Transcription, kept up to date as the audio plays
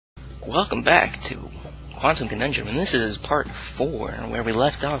Welcome back to Quantum Conundrum, and this is part 4, where we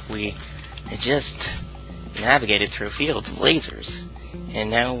left off. We had just navigated through a field of lasers, and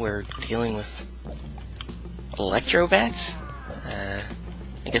now we're dealing with electrobats? I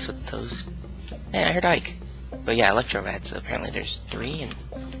guess with those... Yeah, I heard Ike. But yeah, electrobats. Apparently there's 3, and...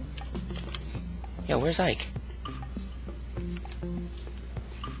 Yo, where's Ike?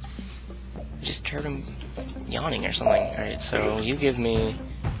 I just heard him yawning or something. Alright, so you give me...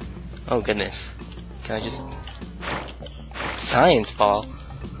 Oh goodness. Can I just... Science ball!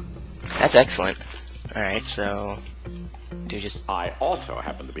 That's excellent. Alright, so... Do just... I also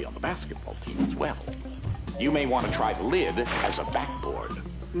happen to be on the basketball team as well. You may want to try the lid as a backboard.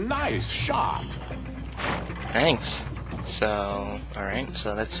 Nice shot! Thanks. So... Alright,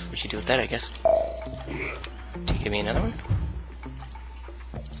 so that's what you do with that, I guess. Do you give me another one?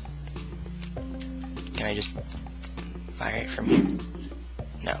 Can I just... fire it from here?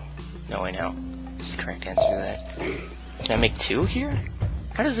 No. No, I know. What's the correct answer to that? Can I make 2 here?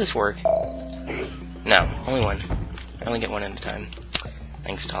 How does this work? No, only 1. I only get 1 at a time.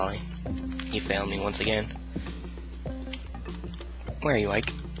 Thanks, Tolly. You failed me once again. Where are you,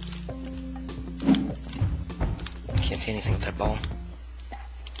 Ike? Can't see anything with that ball.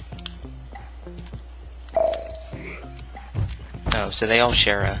 Oh, so they all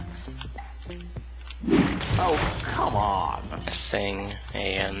share a... Oh, come on! a thing,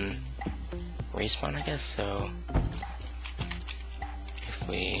 a, respawn, I guess, so... If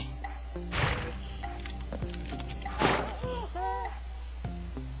we...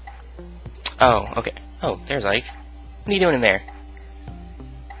 Oh, okay. Oh, there's Ike. What are you doing in there?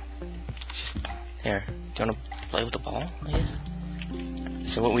 Just... There. Do you want to play with the ball, I guess?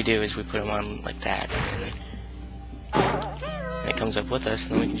 So what we do is we put him on like that, and then... it comes up with us,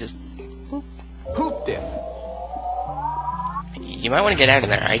 and then we can just... Whoop. Hooped it! You might want to get out of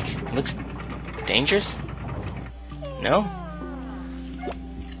there, Ike. It looks dangerous? No?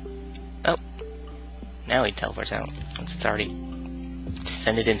 Oh. Now he teleports out. Once it's already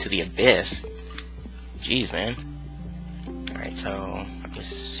descended into the abyss. Jeez, man. Alright, so I'm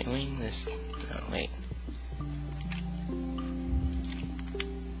assuming this... Oh, wait.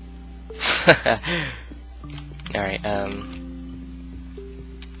 Alright,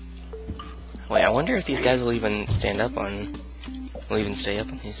 wait, I wonder if these guys will even stand up on... Will even stay up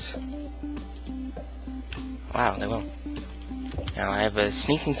on these... Wow, they will. Now, I have a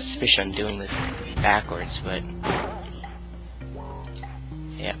sneaking suspicion I'm doing this backwards, but...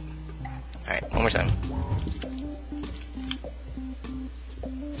 Yeah. Alright, one more time.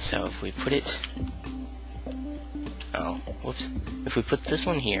 So, if we put it... Oh, whoops. If we put this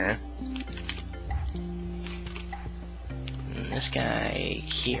one here... And this guy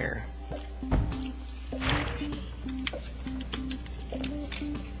here...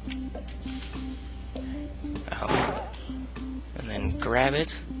 Grab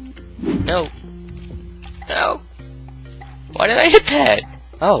it. No. No. Why did I hit that?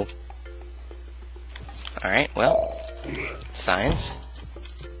 Oh. Alright, well. Science.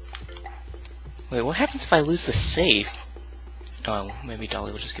 Wait, what happens if I lose the safe? Oh, maybe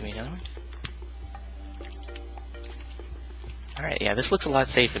Dolly will just give me another one? Alright, yeah, this looks a lot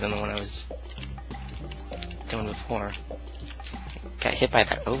safer than the one I was doing before. Got hit by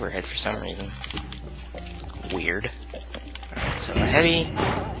that overhead for some reason. Weird. So heavy,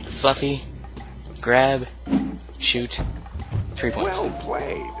 fluffy, grab, shoot, 3 points. Well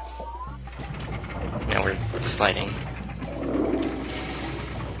played. Now we're sliding.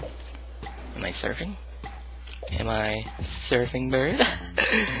 Am I surfing? Am I surfing, bird?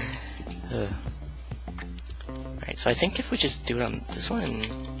 Alright, so I think if we just do it on this one and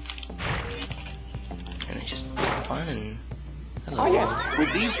then just hop on and... Oh yes,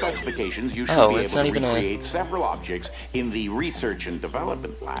 with these specifications you should be able to recreate several objects in the Research and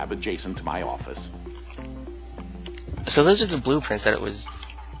Development Lab adjacent to my office. So those are the blueprints that it was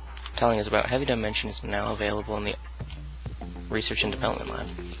telling us about. Heavy Dimension is now available in the Research and Development Lab.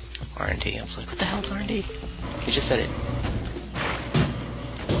 R&D. I was like, what the hell is R&D? You just said it.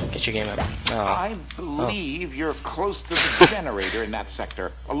 Get your game up. Oh. I believe you're close to the generator in that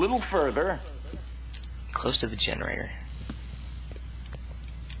sector. A little further. Close to the generator.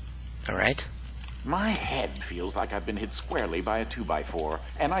 Alright. My head feels like I've been hit squarely by a 2x4,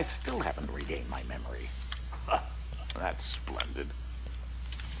 and I still haven't regained my memory. That's splendid.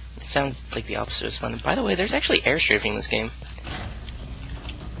 It sounds like the opposite is fun. By the way, there's actually airstrafing in this game.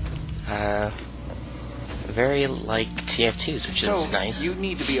 Very like TF2's, which is nice. You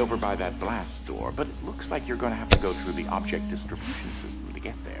need to be over by that blast door, but it looks like you're going to have to go through the object distribution system to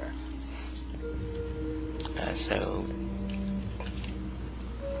get there. So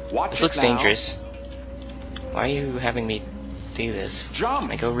Watch This looks it now. dangerous. Why are you having me do this?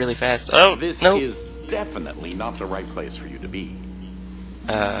 Jump! I go really fast. Oh, This no. is definitely not the right place for you to be.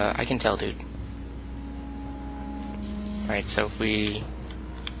 I can tell, dude. Alright, so if we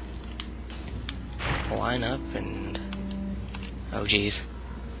line up and... Oh, jeez.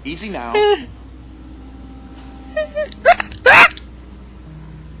 Easy now.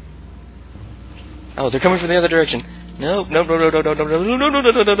 Oh, they're coming from the other direction. No, no, no, no, no, no, no, no, no, no,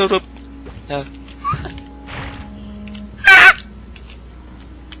 no, no, no, no, no. No.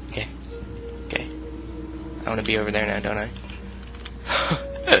 Okay. Okay. I want to be over there now, don't I?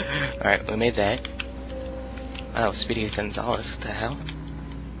 Alright, we made that. Oh, Speedy Gonzalez, what the hell?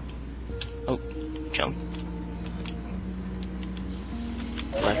 Oh, jump.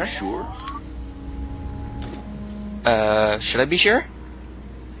 Lever? Sure. Should I be sure?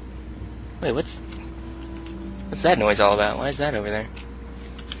 Wait, what's that noise all about? Why is that over there?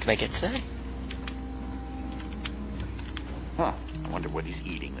 Can I get to that? Huh. I wonder what he's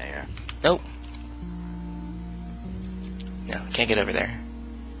eating there. Nope. No, can't get over there.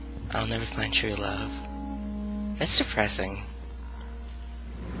 I'll never find true love. That's depressing.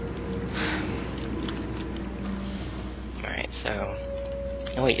 Alright, so...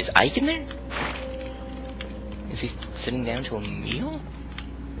 Oh wait, is Ike in there? Is he sitting down to a meal?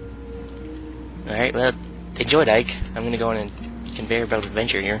 Alright, well, enjoyed, Ike. I'm gonna go on a conveyor belt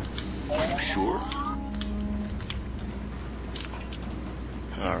adventure here. Sure.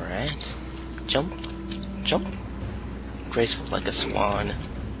 Alright. Jump. Jump. Graceful like a swan.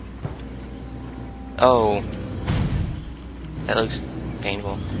 Oh. That looks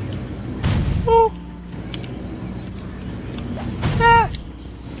painful. Ooh. Ah.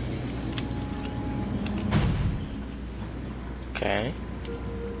 Okay.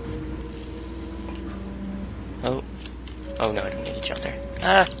 Oh. Oh no, I don't need to jump there.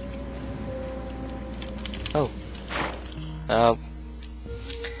 Ah! Oh. Oh.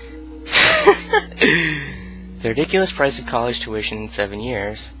 The ridiculous price of college tuition in 7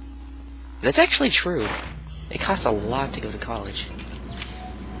 years. That's actually true. It costs a lot to go to college.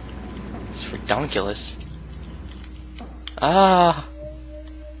 It's redonkulous. Ah!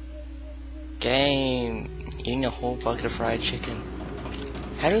 Game. Eating a whole bucket of fried chicken.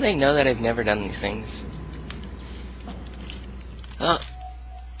 How do they know that I've never done these things? I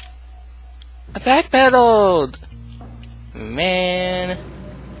backpedaled! Man.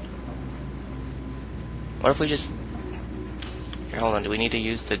 What if we just... Here, hold on, do we need to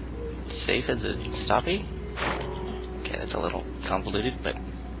use the safe as a stoppie? Okay, that's a little convoluted, but...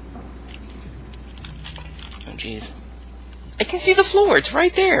 Oh, jeez. I can see the floor, it's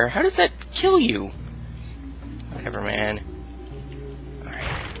right there! How does that kill you? Whatever, man. Alright.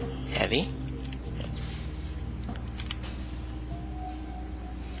 Heavy.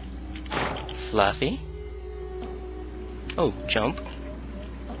 Fluffy. Oh, jump.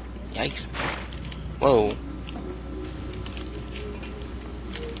 Yikes. Whoa.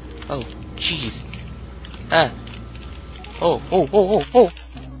 Oh, jeez. Ah. Oh, oh, oh, oh, oh.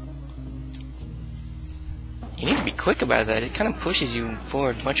 You need to be quick about that. It kind of pushes you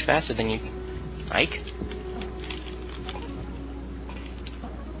forward much faster than you like.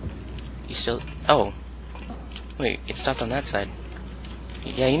 You still... Oh. Wait, it stopped on that side.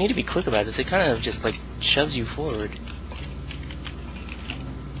 Yeah, you need to be quick about this. It kind of just, like, shoves you forward.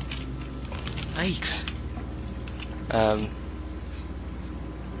 Yikes.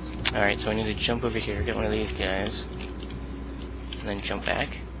 Alright, so I need to jump over here, get one of these guys. And then jump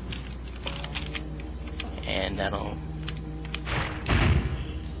back. And that'll...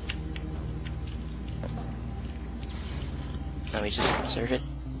 Let me just insert it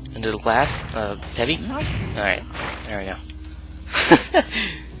into the glass. Heavy? Alright, there we go.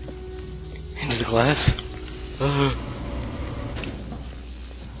 Into the glass.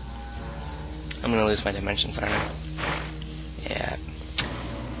 I'm gonna lose my dimensions, aren't I? Yeah.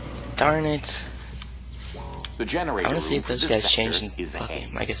 Darn it. The generator. I wanna see if those guys changed in is Buffy.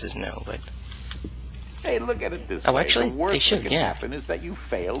 My guess is no, but... Hey, look at it this Oh, way. actually, the worst they should, that can yeah. happen is that you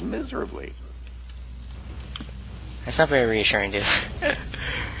failed miserably. That's not very reassuring, dude.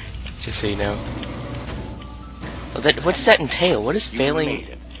 Just so you know. Well, what does that entail? What does You failing made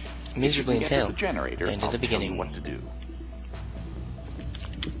it. miserably Get to entail? the generator. Into I'll the tell beginning. you what to do.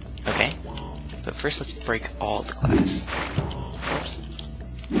 Okay. But first, let's break all the glass. Oops.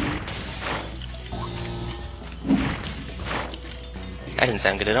 That didn't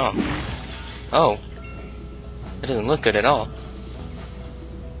sound good at all. Oh. That doesn't look good at all.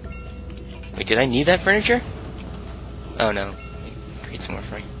 Wait, did I need that furniture? Oh no. Create some more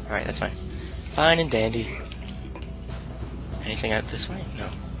for me. Alright, that's fine. Fine and dandy. Anything out this way? No.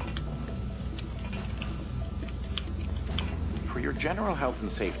 your general health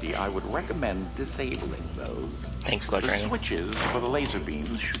and safety, I would recommend disabling those. Thanks, Clutch The Rhino. switches for the laser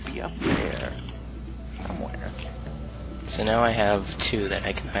beams should be up there. Somewhere. So now I have 2 that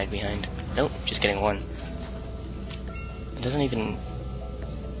I can hide behind. Nope, just getting 1. It doesn't even...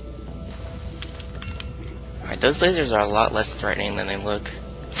 Alright, those lasers are a lot less threatening than they look.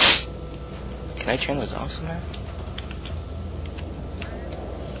 Can I turn those off somehow?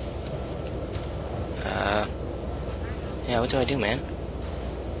 Yeah, what do I do, man?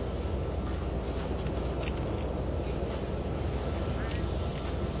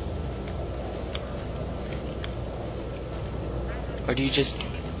 Or do you just...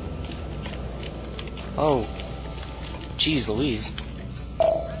 Oh. Jeez Louise.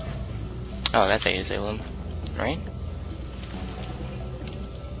 Oh, that's how you disable them. Right?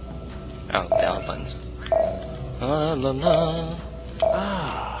 Oh, the L buttons. La la la.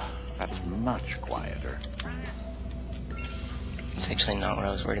 Ah, that's much quieter. It's actually not what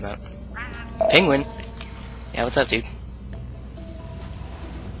I was worried about. Penguin! Yeah, what's up, dude?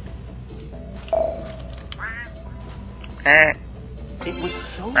 It was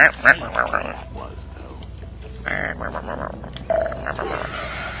so safe that was, though.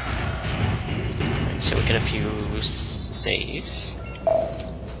 So we get a few saves.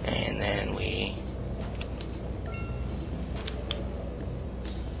 And then we...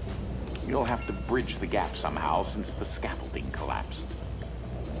 You'll have to bridge the gap somehow since the scaffolding collapsed.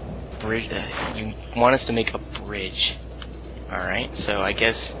 Bridge, you want us to make a bridge. Alright, so I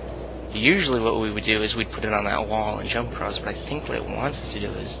guess usually what we would do is we'd put it on that wall and jump across, but I think what it wants us to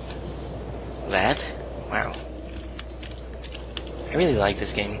do is that. Wow. I really like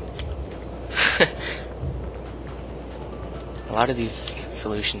this game. A lot of these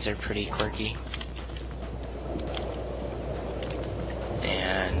solutions are pretty quirky.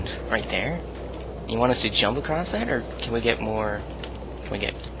 And right there? You want us to jump across that, or can we get more... Can we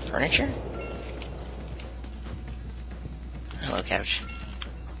get furniture? Hello, couch.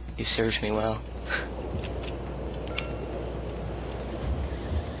 You served me well.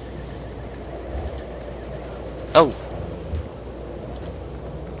 Oh!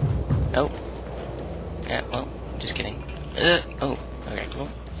 Oh. Yeah, well, just kidding. Oh, okay, well,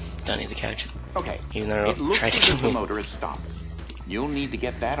 don't need the couch. Okay, Even though it looks tried to as kill if the me. motor has stopped. You'll need to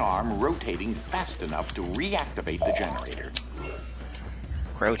get that arm rotating fast enough to reactivate the generator.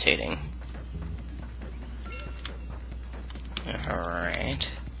 Rotating. Alright.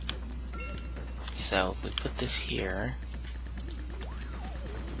 So, if we put this here...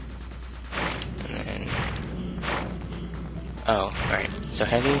 And then... Oh, alright. So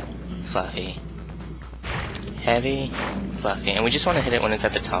heavy, fluffy. Heavy, fluffy. And we just want to hit it when it's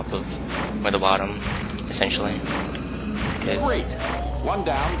at the top of... or the bottom, essentially. Because... Great! One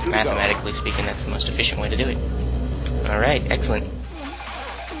down, 2 to go. Mathematically speaking, that's the most efficient way to do it. Alright, excellent.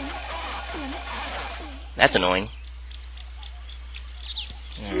 That's annoying.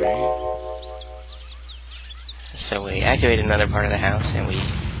 Alright. So we activate another part of the house and we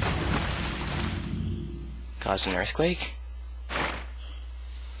cause an earthquake.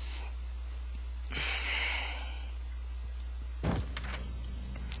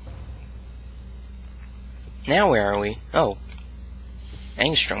 Now where are we? Oh.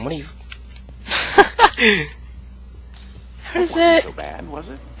 Angstrom, what are you... How does that... So bad, was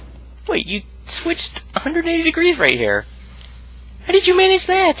it? Wait, you switched 180 degrees right here. How did you manage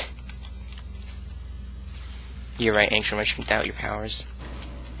that? You're right, Angstrom, I shouldn't doubt your powers.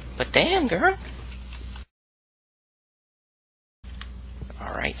 But damn, girl.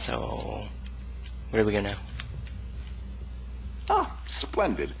 Alright, so... where do we go now? Ah,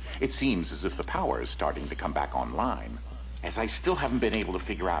 splendid. It seems as if the power is starting to come back online. As I still haven't been able to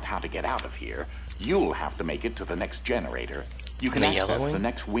figure out how to get out of here, you'll have to make it to the next generator. You can access the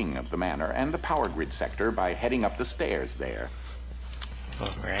next wing of the manor and the power grid sector by heading up the stairs there.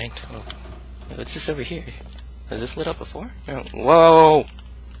 Alright, well, what's this over here? Was this lit up before? No. Whoa!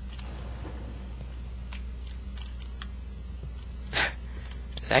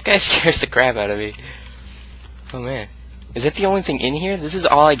 That guy scares the crap out of me. Oh man. Is that the only thing in here? This is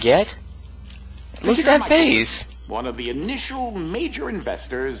all I get? Look at that face! One of the initial major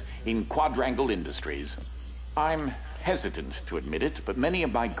investors in Quadrangle Industries. I'm hesitant to admit it, but many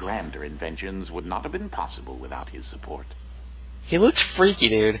of my grander inventions would not have been possible without his support. He looks freaky,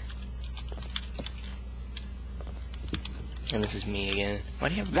 dude. And this is me again. Why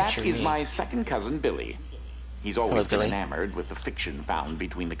do you have a picture of me? That is my second cousin, Billy. He's always Hello, been Billy. enamored with the fiction found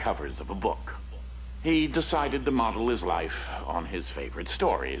between the covers of a book. He decided to model his life on his favorite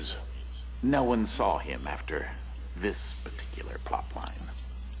stories. No one saw him after this particular plotline.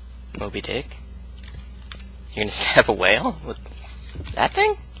 Moby Dick? You're gonna stab a whale? What? That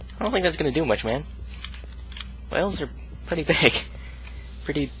thing? I don't think that's gonna do much, man. Whales are pretty big.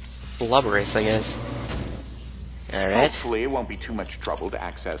 Pretty blubberous, I guess. Alright. Hopefully it won't be too much trouble to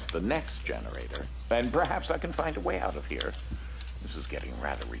access the next generator. And perhaps I can find a way out of here. This is getting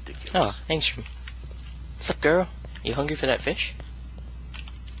rather ridiculous. Oh, Angstrom. What's up, girl? You hungry for that fish?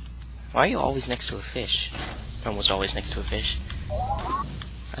 Why are you always next to a fish? Almost always next to a fish.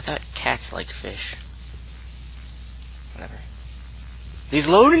 I thought cats liked fish. Whatever. These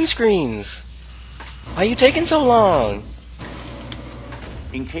loading screens! Why are you taking so long?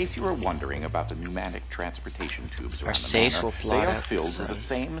 In case you were wondering about the pneumatic transportation tubes around the manor, they are filled with the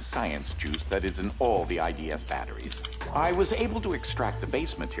same science juice that is in all the IDS batteries. I was able to extract the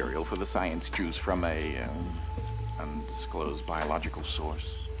base material for the science juice from a undisclosed biological source.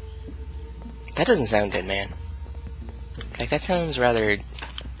 That doesn't sound good, man. In fact, that sounds rather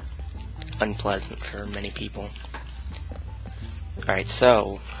unpleasant for many people. Alright,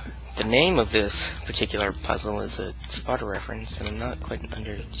 so the name of this particular puzzle is a Sparta reference, and I'm not quite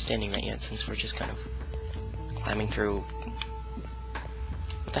understanding that yet, since we're just kind of climbing through...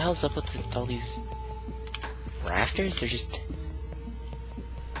 What the hell's up with all these rafters? They're just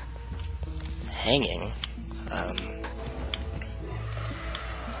hanging.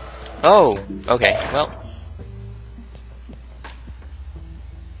 Oh, okay, well.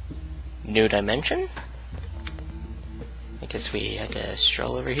 New dimension? I guess we had to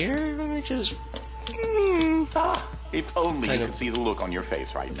stroll over here, and just... if only you could see the look on your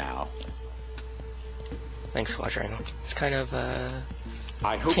face right now. Thanks, Quadrangle. It's kind of,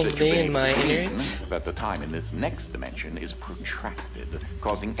 I hope tingly in my innards. That the time in this next dimension is protracted,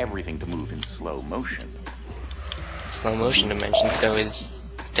 causing everything to move in slow motion. Slow motion dimension, so is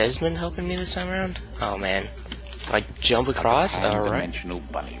Desmond helping me this time around? Oh, man. So I jump across? Alright. Dimensional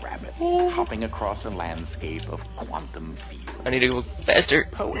bunny rabbit, hopping across a landscape of quantum field. I need to go faster.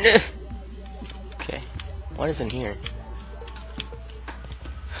 Okay. What is in here?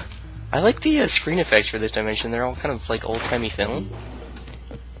 I like the screen effects for this dimension. They're all kind of like old-timey film.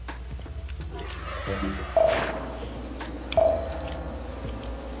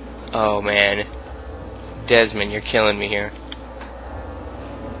 Oh, man. Desmond, you're killing me here.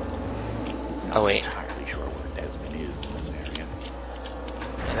 Oh, wait. I'm not entirely sure where Desmond is in this area.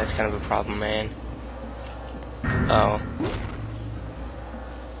 Yeah, that's kind of a problem, man. Oh.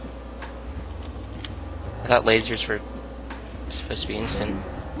 I thought lasers were supposed to be instant.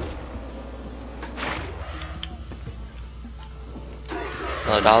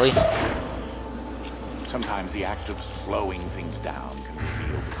 Hello, Dolly. Sometimes the act of slowing things down can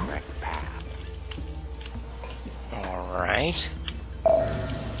reveal the correct path. Alright.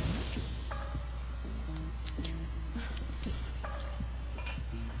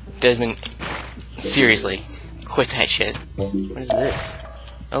 Desmond, seriously, quit that shit. What is this?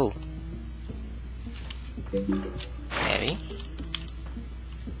 Oh. Heavy.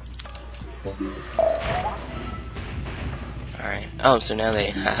 Alright. Oh, so now they...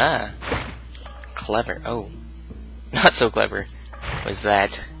 Haha. Clever. Oh. Not so clever. Was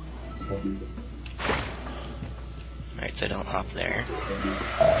that... Alright, so don't hop there.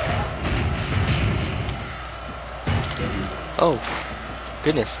 Oh.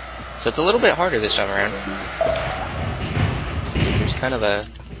 Goodness. So it's a little bit harder this time around. Because there's kind of a...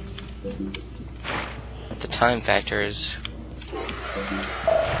 The time factor is...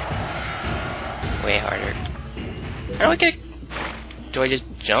 way harder. How do I get... Do I just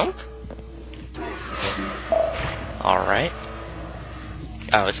jump? Alright.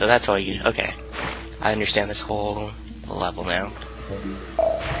 Oh, so that's all you... Okay. I understand this whole level now.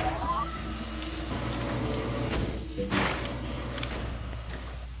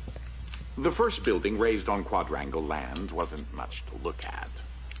 The first building raised on Quadrangle land wasn't much to look at.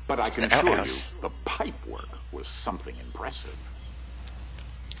 But I can assure you, the pipe work was something impressive.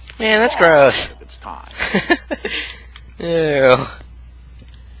 Man, that's gross. It's time. Ew.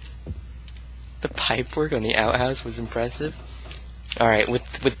 The pipe work on the outhouse was impressive. Alright,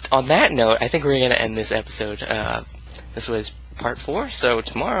 on that note, I think we're gonna end this episode. This was part 4, so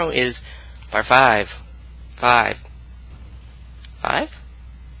tomorrow is part 5. 5?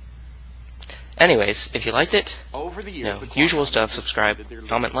 Anyways, if you liked it, you know, usual stuff, subscribe,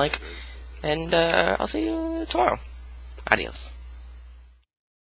 comment, like, and I'll see you tomorrow. Adios.